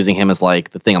pit, but using him as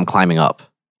like the thing I'm climbing up.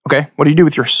 Okay, what do you do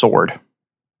with your sword?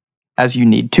 As you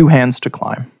need two hands to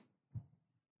climb.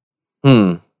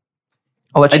 Hmm.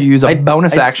 I'll let you I- use a I-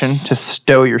 bonus I- action to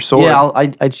stow your sword. Yeah,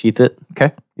 I'd sheath it.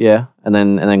 Okay. Yeah, and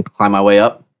then climb my way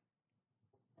up.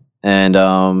 And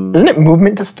Isn't it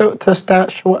movement to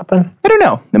stash a weapon? I don't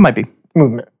know. It might be.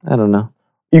 Movement. I don't know.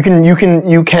 You can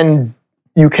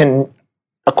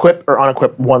equip or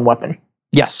unequip one weapon.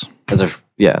 Yes. As a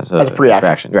As a free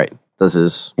action. Right. This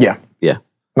is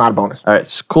Not a bonus. all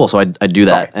right. Cool. So I do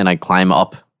that Sorry. and I climb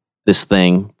up this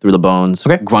thing through the bones,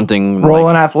 Okay. grunting. Roll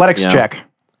like- an athletics yeah. check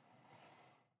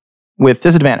with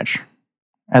disadvantage,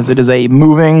 as it is a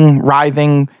moving,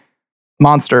 writhing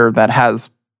monster that has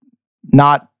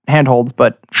not handholds,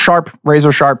 but sharp,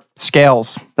 razor sharp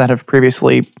scales that have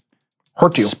previously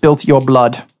Hurt you. spilt your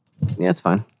blood. Yeah, it's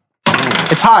fine.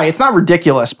 It's high. It's not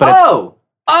ridiculous, but Oh!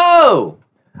 Oh!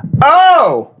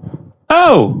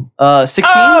 Oh. 16?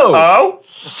 Oh.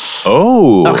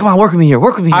 Oh, come on, work with me here.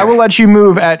 Work with me it's. here. I will let you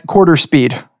move at quarter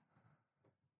speed.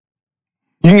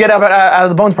 You can get out of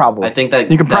the bones probably. I think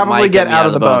that You can that probably might get me out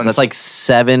of the bones. That's like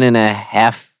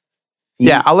 7.5 feet.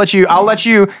 Yeah, I'll let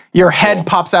you. Your head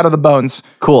pops out of the bones,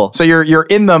 Cool. so you're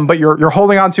in them, but you're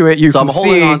holding onto it. You So can I'm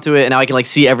holding see. on to it, and now I can like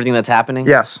see everything that's happening.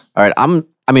 Yes. All right.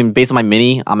 I mean, based on my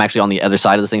mini, I'm actually on the other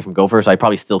side of this thing from Gopher, so I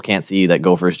probably still can't see that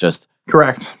Gopher's just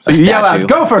Correct. So A you yell statue. out,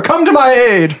 "Gopher, come to my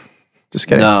aid!" Just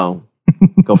kidding. no.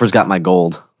 Gopher's got my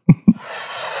gold.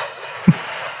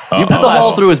 You put the last-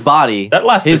 hole through his body. That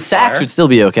lasted His sack fire. should still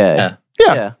be okay. Yeah.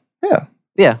 Yeah. Yeah.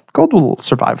 Yeah. Gold will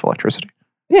survive electricity.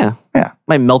 Yeah. Yeah.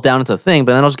 Might melt down into a thing,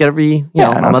 but then I'll just get I'll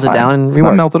no, melt it's it fine. down and It's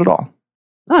not rework. melted at all.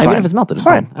 No, It's even fine. if it's melted, It's it's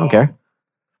fine. fine. I don't care.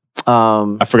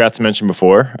 I forgot to mention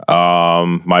before,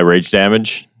 my rage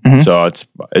damage. Mhm. So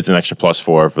it's an extra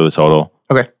 +4 for the total.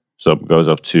 Okay. So it goes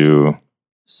up to,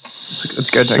 It's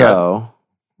good to So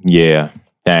yeah,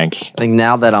 thanks. I think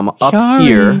now that I'm up Sorry.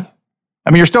 here, I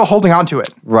mean, you're still holding on to it.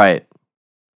 right?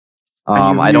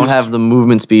 And you I don't used have the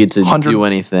movement speed to 100% do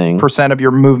anything. of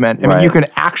your movement. I mean, Right. you can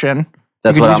action.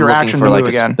 That's you can what use I'm your looking action for, to like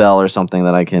move a again. spell or something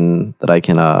that I can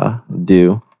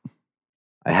do.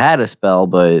 I had a spell,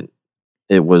 but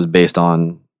it was based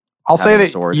on. I'll say having a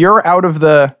that sword. you're out of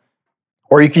the.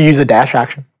 Or you could use a dash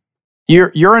action.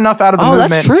 You're enough out of the Oh, movement.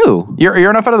 that's true. You're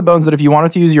enough out of the bones that if you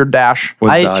wanted to use your dash With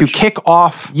I- to dodge. kick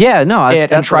off Yeah, no, it and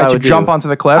that's what try I to would jump do. onto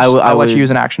the cliffs, I would- I'll let would- you use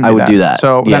an action. To I would do that.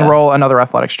 So Yeah. then roll another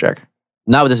athletics check.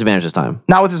 Not with disadvantage this time.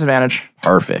 Not with disadvantage.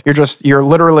 Perfect. You're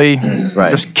literally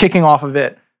Right. just kicking off of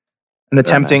it and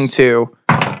attempting nice. to.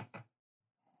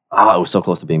 Oh, it was so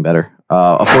close to being better.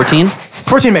 A 14?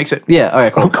 14 makes it. Yeah, all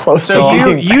right, So cool. close So to you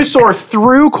being you soar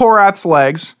through Korath's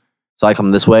legs, So I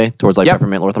come this way towards like Yep.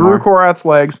 Peppermint through Lorthamar? Korath's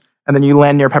legs, and then you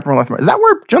land near Peppermint Lorthamar. Is that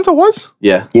where Junta was?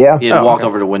 Yeah. Yeah. He had Oh, walked okay.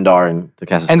 over to Windar and to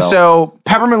cast a And spell. so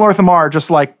Peppermint Lorthamar just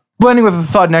like blending with the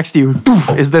thud next to you poof,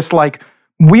 is this like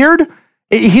weird.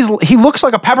 He looks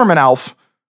like a peppermint elf,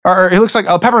 or he looks like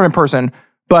a peppermint person,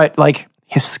 but like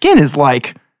his skin is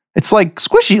like it's like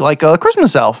squishy, like a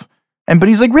Christmas elf, but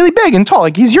he's like really big and tall,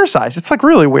 like he's your size. It's like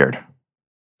really weird.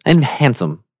 And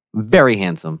handsome. Very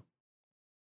handsome.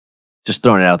 Just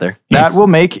throwing it out there. That will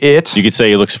make it You could say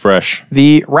he looks fresh.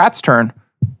 the rat's turn.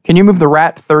 Can you move the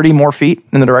rat 30 more feet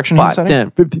in the direction he was 5,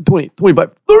 heading? 10, 15, 20,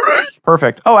 25, 30.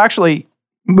 Perfect. Oh, actually,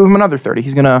 move him another 30.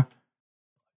 He's gonna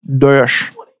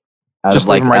dash. Out Just of,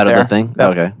 like, leave him right out there. of the thing?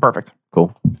 That's Okay, perfect.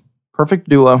 cool. Perfect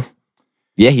duo.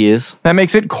 Yeah, he is. That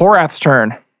makes it Korath's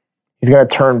turn. He's going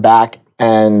to turn back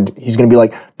and he's going to be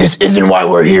like, "This isn't why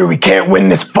we're here. We can't win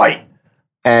this fight."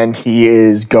 And he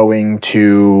is going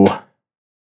to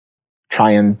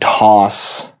try and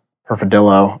toss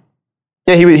Perfidillo.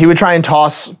 Yeah, he would try and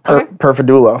toss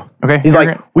Perfidillo. Okay. He's you're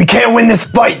like, gonna- "We can't win this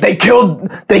fight. They killed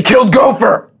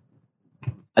Gopher."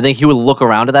 I think he would look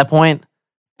around at that point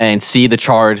and see the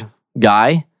charred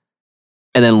guy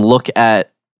and then look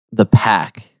at the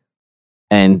pack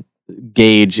and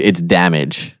gauge its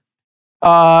damage.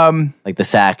 Like the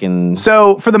sack and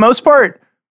So for the most part,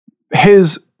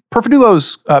 his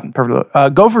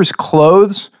Gopher's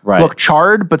clothes Right. look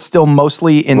charred, but still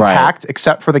mostly intact,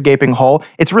 except for the gaping hole.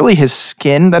 It's really his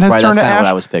skin that has Right, turned that's to kinda ash. what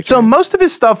I was picturing. So most of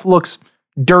his stuff looks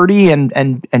dirty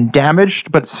and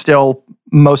damaged, but still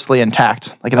mostly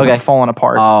intact. Like it hasn't Okay. fallen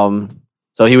apart.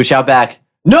 so he would shout back,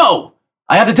 "No!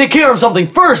 I have to take care of something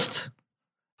first!"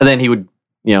 And then he would,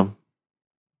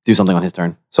 do something on his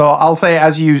turn. So I'll say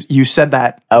as you said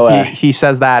that, he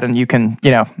says that, and you can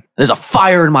There's a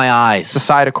fire in my eyes.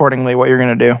 decide accordingly what you're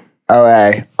gonna do.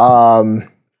 Okay.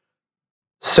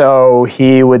 So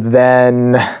he would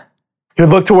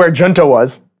look to where Junta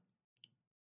was,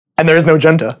 and there is no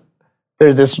Junta.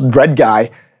 There's this red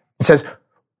guy. It says,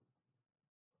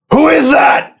 "Who is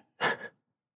that?"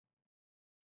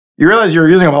 You realize you're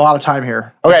using up a lot of time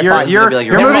here. Okay, you're fine. you're, This is gonna be like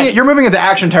you're your- moving Never you're moving into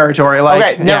action territory. Like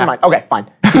Okay, never yeah. mind. Okay, fine.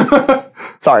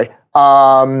 Sorry.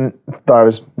 Thought I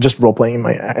was just role playing in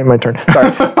my turn.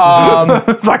 Sorry.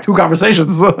 It's like two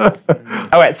conversations.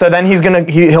 Okay, so then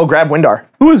he'll grab Windar.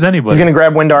 Who is anybody? He's gonna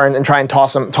grab Windar and try and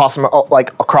toss him like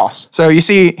across. So you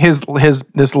see his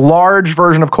this large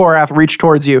version of Korath reach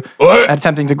towards you,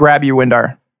 attempting to grab you,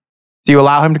 Windar. Do you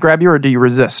allow him to grab you, or do you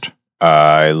resist?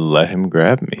 I let him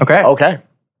grab me. Okay. Okay.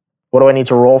 What do I need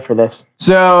to roll for this?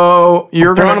 So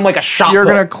you're Throwing gonna him like a shot You're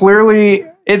put. gonna clearly.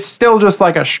 It's still just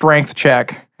like a strength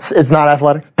check. It's not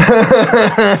athletics.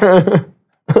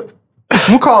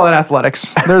 We'll call it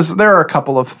athletics. There are a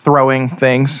couple of throwing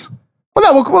things.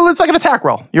 Well, it's like an attack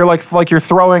roll. You're like you're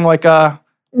throwing like a.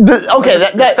 Okay,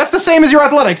 That's the same as your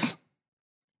athletics.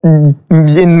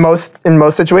 in most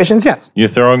situations, yes. You're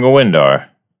throwing a Windar.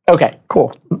 Okay,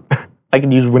 cool. I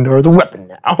can use Windar as a weapon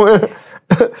now.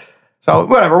 So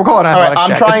whatever, we'll call it an All right, athletics I'm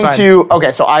check. It's trying fine. to. Okay,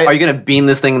 so Are you gonna beam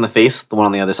this thing in the face, the one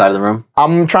on the other side of the room?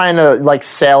 I'm trying to like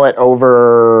sail it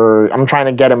over. I'm trying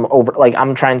to get him over. Like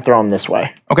I'm trying to throw him this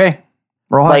way. Okay.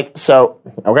 Roll high. Like so.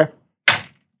 Okay.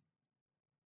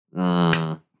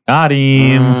 Got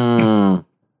him.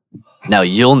 Now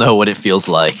you'll know what it feels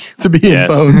like. to be Yes.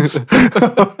 in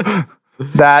bones.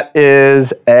 That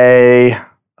is a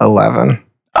 11.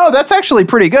 Oh, that's actually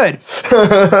pretty good.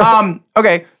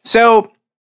 Okay, so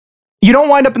you don't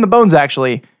wind up in the bones,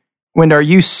 actually, Windar.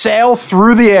 You sail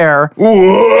through the air,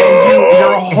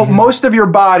 and most of your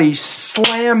body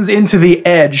slams into the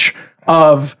edge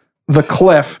of the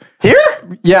cliff. Here?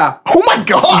 Yeah. Oh my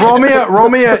god!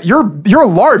 Romeo, you're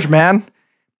large, man.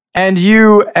 And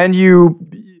you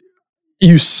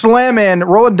slam in,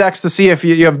 roll a dex to see if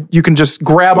you can just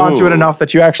grab onto it Ooh. enough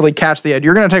that you actually catch the edge.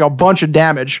 You're gonna take a bunch of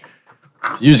damage.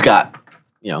 You just got,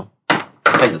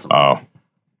 take this. Oh.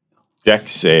 Deck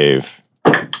save.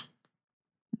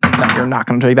 No, you're not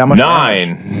going to take that much damage.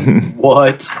 9.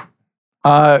 What?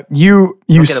 You get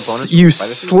a bonus for you spider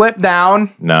suit? slip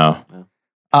down No.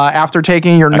 after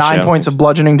taking your Actually, I 9 don't points think of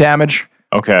bludgeoning damage.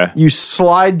 Okay. You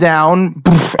slide down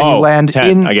and you land 10.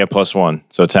 in. I get +1,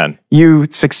 so 10. You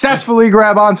successfully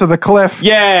grab onto the cliff.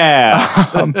 Yeah.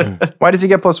 Why does he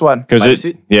get +1? Because Spider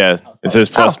suit? it says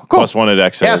cool. +1 at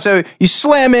X. Yeah, so you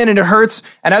slam in and it hurts,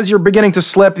 and as you're beginning to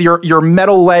slip, your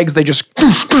metal legs, they just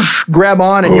grab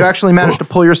on, and you actually manage to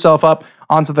pull yourself up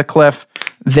onto the cliff.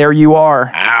 There you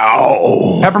are.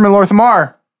 Ow. Peppermint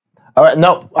Lorthamar. All right,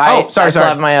 no. I sorry. still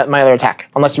have my other attack.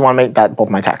 Unless you want to make that both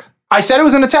my attacks. I said it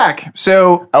was an attack,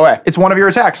 so Okay. it's one of your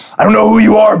attacks. I don't know who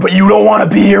you are, but you don't want to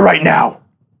be here right now.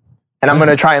 And I'm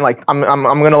gonna try and I'm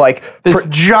gonna like This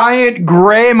giant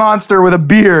gray monster with a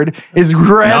beard is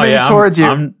grabbing towards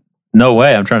you. No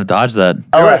way. I'm trying to dodge that.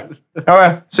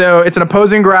 Okay. So it's an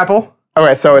opposing grapple.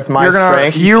 Okay, so it's my You're gonna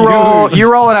strength. you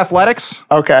roll in athletics.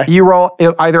 Okay. You roll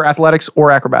either athletics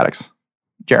or acrobatics.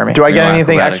 Jeremy. Do I get No,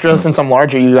 anything acrobatics extra and- since I'm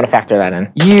large, or are you gonna factor that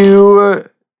in? You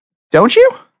don't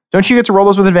you? Don't you get to roll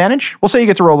those with advantage? We'll say you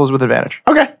get to roll those with advantage.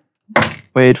 Okay.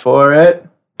 Wait for it.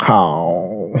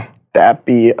 Oh, that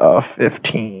be a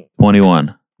 15.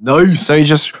 21. Nice. So you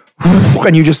just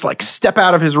like step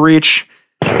out of his reach.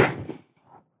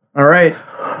 All right.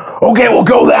 Okay, we'll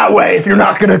go that way if you're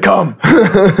not gonna come.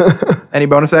 Any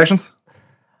bonus actions?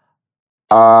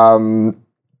 I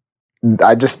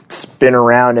just spin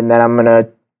around and then I'm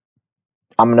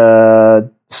gonna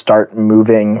start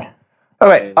moving.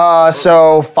 Okay,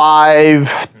 so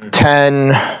 5,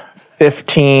 10,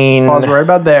 15. Pause right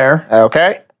about there.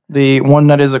 Okay, The one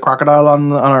that is a crocodile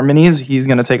on our minis, he's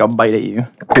gonna take a bite at you.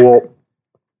 cool.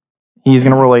 He's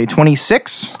gonna roll a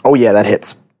 26. Oh yeah, that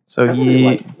hits. So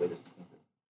he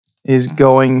is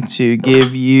going to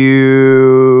give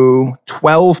you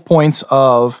 12 points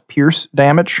of pierce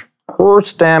damage.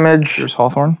 Horse damage. Pierce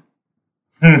Hawthorne.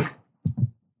 Community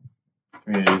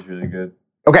is really good.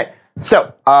 Okay,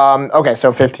 so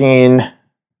 15.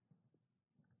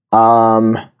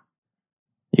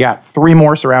 You got 3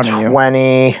 more surrounding you.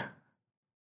 20,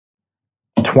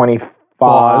 25.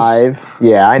 Pause.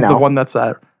 Yeah, I The know. one that's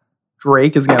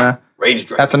Drake is gonna. Rage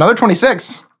Drake. That's another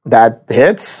 26. That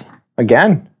hits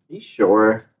again. You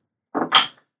sure?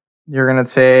 You're gonna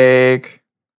take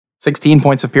 16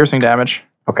 points of piercing damage.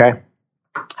 Okay.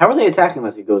 How are they attacking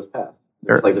as he goes past?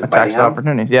 They're Just like they're attacks biting of out?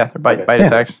 opportunities. Yeah, they're bite Okay. Yeah.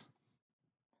 attacks.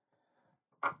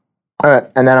 All right,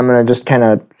 and then I'm gonna just kind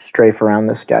of strafe around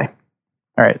this guy.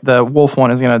 All right, the wolf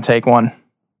one is gonna take one.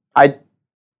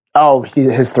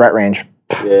 His threat range.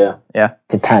 Yeah.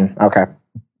 It's a 10. Okay.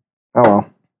 Oh well.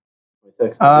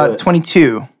 26.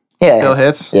 22 Yeah. still it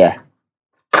hits. Yeah.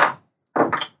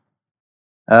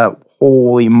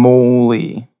 Holy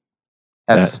moly!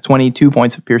 That's 22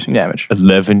 points of piercing damage.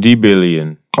 11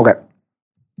 billion. Okay.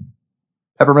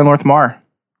 Peppermint Lorthamar,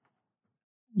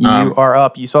 you are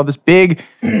up. You saw this big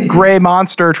gray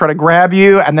monster try to grab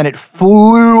you, and then it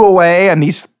flew away, and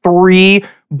these 3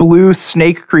 blue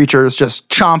snake creatures just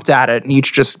chomped at it, and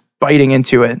each just biting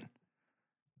into it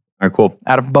All right, cool.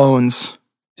 out of bones.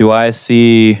 Do I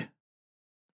see...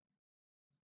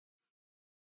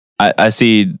 I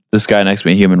see this guy next to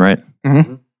me, human, right?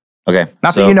 Mhm. Okay.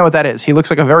 Not so- that you know what that is. He looks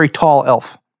like a very tall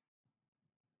elf.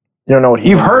 You don't know what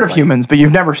You've heard of humans, but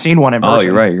you've never seen one in person. Oh,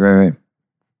 you're right. You're right.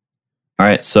 All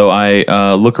right. So I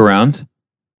look around.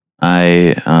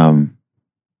 Are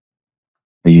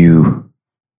you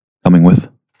coming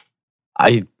with?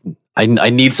 I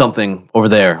need something over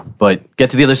there, but get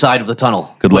to the other side of the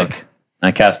tunnel. Good quick. luck.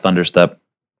 I cast Thunderstep.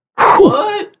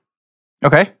 What?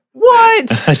 Okay.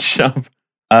 What? I jump.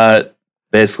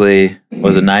 Basically,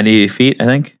 was it 90 feet? I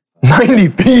think. 90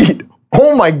 feet.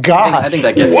 Oh my I god. think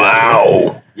that gets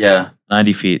Wow. Yeah,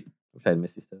 90 feet. Wish I had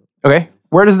Misty Step. Okay.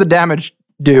 Where does the damage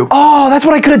do? Oh, that's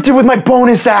what I could have did with my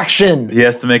bonus action. He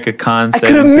has to make a con I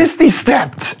could have save. Misty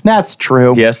stepped. That's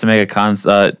true. He has to make a con.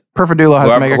 Perfidula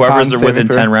has to make a con Whoever's saving within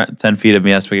throw. 10 feet of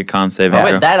me has to make a con save. Oh,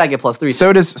 wait, that I get +3.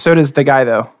 So does the guy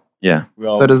though. Yeah.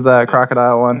 So does the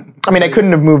crocodile one. I mean, I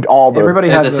couldn't have moved all the. Everybody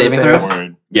Is has it those saving things.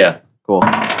 throws? Yeah. Cool.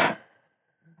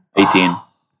 18.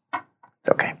 It's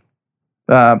okay.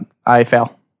 I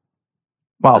fail.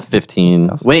 Well, A 15.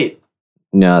 Wait.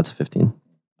 No, that's a 15.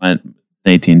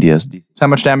 18 DSD. so how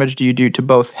much damage do you do to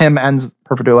both him and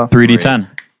Perfidula? 3d10.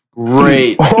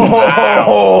 Great.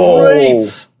 Oh.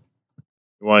 Great.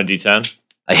 You want a D10?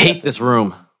 I hate this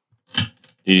room.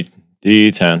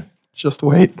 D10. Just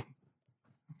wait.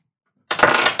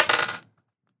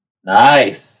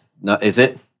 Nice. No, is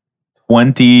it?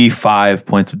 25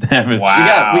 points of damage.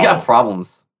 Wow. We got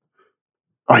problems.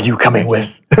 Are you coming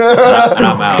with? And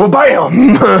I'm out. Well,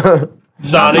 bam.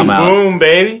 Sonic I'm out. boom,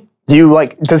 baby.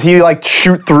 Does he like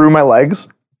shoot through my legs?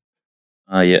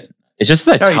 Yeah. It's just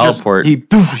like No, teleport.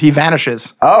 he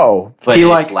vanishes. Oh. But He, it's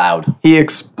like- loud. He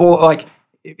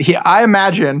I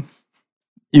imagine,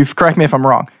 you correct me if I'm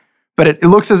wrong, but it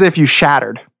looks as if you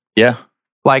shattered yeah.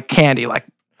 like candy, like,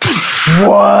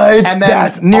 What? and then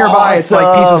That's nearby it's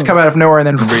like pieces awesome. come out of nowhere and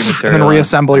then Rematerialize.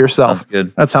 reassemble yourself. That's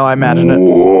good. That's how I imagine it.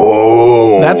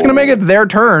 Whoa. That's gonna make it their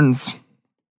turns.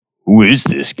 Who is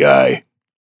this guy?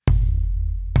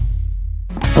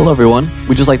 Hello, everyone.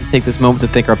 We'd just like to take this moment to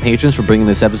thank our patrons for bringing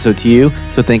this episode to you.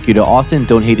 So thank you to Austin,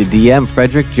 Don't Hate It DM,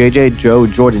 Frederick, JJ, Joe,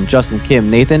 Jordan, Justin, Kim,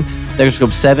 Nathan,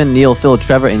 Dexterscope 7, Neil, Phil,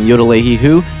 Trevor, and Yoda Leahy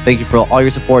Who. Thank you for all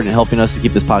your support and helping us to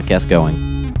keep this podcast going.